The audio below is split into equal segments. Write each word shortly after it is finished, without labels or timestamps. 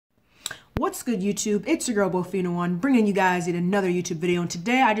What's good, YouTube? It's your girl Bofina1 bringing you guys in another YouTube video, and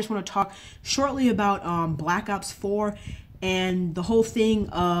today I just want to talk shortly about Black Ops 4 and the whole thing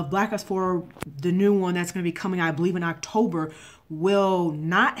of Black Ops 4, the new one that's going to be coming, I believe, in October, will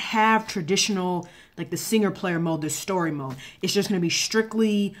not have traditional, like the single player mode, the story mode. It's just going to be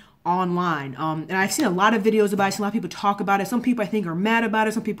strictly online. And I've seen a lot of videos about it. A lot of people talk about it. Some people I think are mad about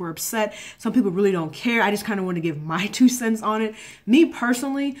it. Some people are upset. Some people really don't care. I just kind of want to give my 2 cents on it. Me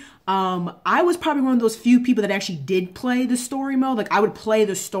personally, I was probably one of those few people that actually did play the story mode. Like I would play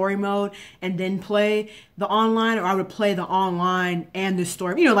the story mode and then play the online, or I would play the online and the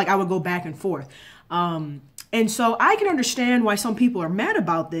story. You know, like I would go back and forth. And so I can understand why some people are mad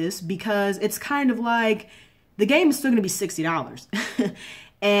about this, because it's kind of like the game is still going to be $60.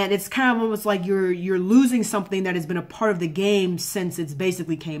 And it's kind of almost like you're losing something that has been a part of the game since it's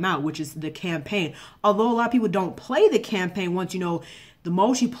basically came out, which is the campaign. Although a lot of people don't play the campaign once you know the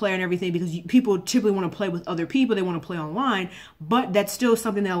multiplayer and everything, because people typically want to play with other people, they want to play online, but that's still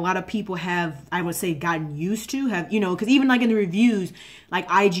something that a lot of people have, I would say, gotten used to, have, you know, because even like in the reviews, like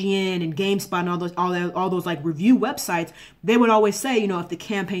IGN and GameSpot and all those like review websites, they would always say, you know, if the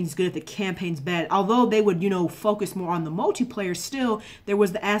campaign's good, if the campaign's bad. Although they would, you know, focus more on the multiplayer, still there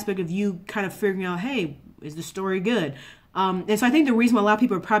was the aspect of you kind of figuring out, hey, is the story good? And so I think the reason why a lot of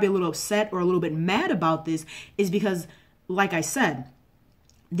people are probably a little upset or a little bit mad about this is because, like I said,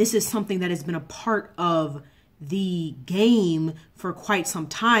 this is something that has been a part of the game for quite some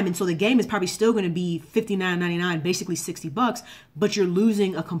time. And so the game is probably still going to be $59.99, basically $60, but you're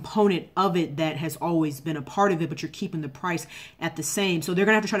losing a component of it that has always been a part of it, but you're keeping the price at the same. So they're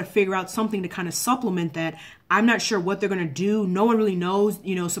going to have to try to figure out something to kind of supplement that. I'm not sure what they're going to do. No one really knows.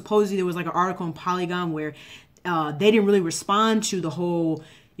 You know, supposedly there was like an article in Polygon where they didn't really respond to the whole,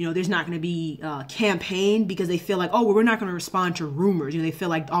 you know, there's not going to be campaign, because they feel like, oh, well, we're not going to respond to rumors. You know, they feel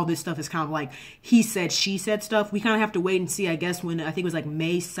like all this stuff is kind of like he said, she said stuff. We kind of have to wait and see, I guess, when I think it was like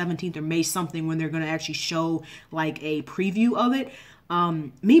May 17th or May something, when they're going to actually show like a preview of it.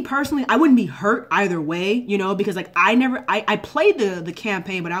 Me personally, I wouldn't be hurt either way, you know, because like I played the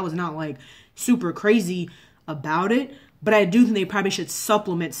campaign, but I was not like super crazy about it. But I do think they probably should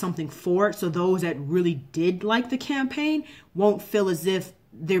supplement something for it, so those that really did like the campaign won't feel as if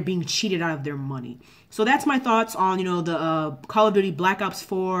they're being cheated out of their money. So that's my thoughts on, you know, the Call of Duty Black Ops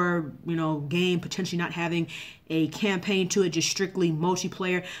 4, you know, game potentially not having a campaign to it, just strictly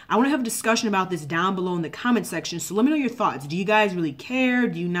multiplayer. I want to have a discussion about this down below in the comment section. So let me know your thoughts. Do you guys really care?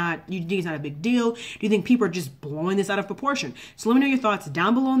 Do you think it's not a big deal? Do you think people are just blowing this out of proportion? So let me know your thoughts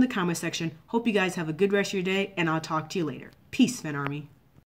down below in the comment section. Hope you guys have a good rest of your day, and I'll talk to you later. Peace, Fan Army.